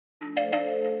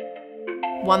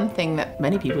One thing that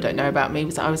many people don't know about me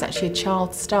was that I was actually a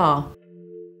child star.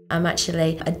 I'm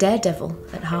actually a daredevil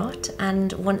at heart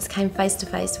and once came face to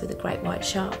face with a great white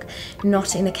shark,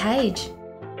 not in a cage.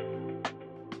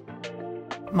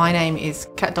 My name is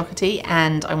Kat Docherty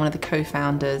and I'm one of the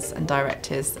co-founders and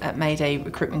directors at MAYDAY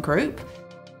Recruitment Group.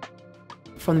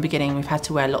 From the beginning we've had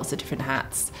to wear lots of different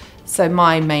hats. So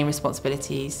my main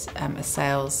responsibilities are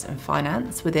sales and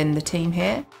finance within the team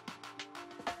here.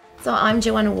 So I'm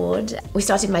Joanna Ward. We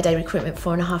started MAYDAY Recruitment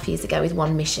 4.5 years ago with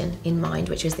one mission in mind,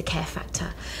 which was the care factor.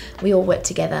 We all worked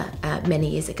together many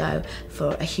years ago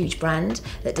for a huge brand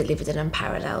that delivered an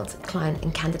unparalleled client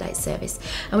and candidate service.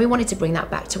 And we wanted to bring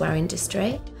that back to our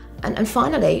industry. And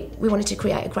finally, we wanted to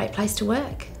create a great place to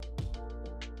work.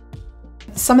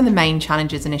 Some of the main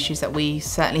challenges and issues that we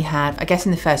certainly had, I guess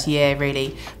in the first year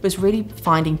really, was really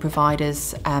finding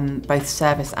providers, both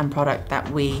service and product that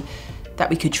we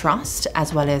could trust,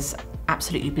 as well as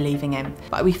absolutely believing in.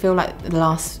 But we feel like the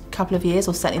last couple of years,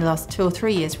 or certainly the last 2 or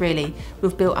 3 years really,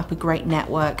 we've built up a great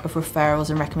network of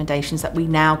referrals and recommendations that we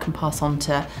now can pass on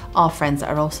to our friends that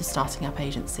are also starting up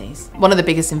agencies. One of the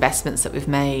biggest investments that we've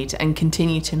made and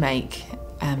continue to make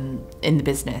in the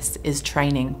business is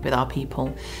training with our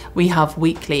people. We have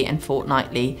weekly and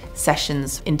fortnightly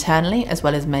sessions internally, as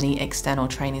well as many external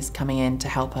trainers coming in to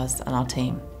help us and our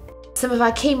team. Some of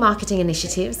our key marketing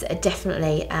initiatives are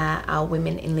definitely our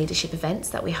Women in Leadership events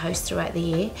that we host throughout the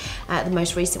year. The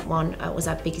most recent one was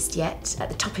our biggest yet.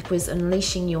 The topic was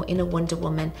Unleashing Your Inner Wonder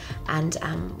Woman, and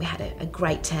we had a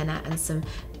great turnout and some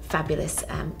fabulous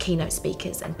keynote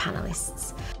speakers and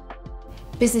panellists.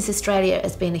 Business Australia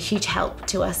has been a huge help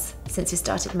to us since we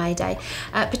started MAYDAY,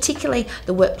 particularly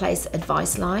the workplace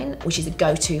advice line, which is a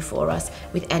go-to for us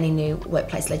with any new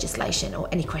workplace legislation or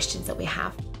any questions that we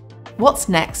have. What's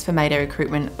next for MAYDAY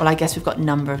Recruitment? Well, I guess we've got a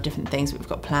number of different things that we've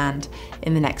got planned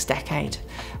in the next decade.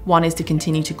 One is to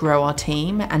continue to grow our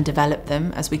team and develop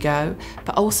them as we go,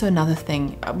 but also another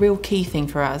thing, a real key thing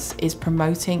for us, is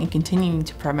promoting and continuing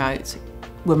to promote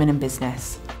women in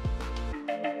business.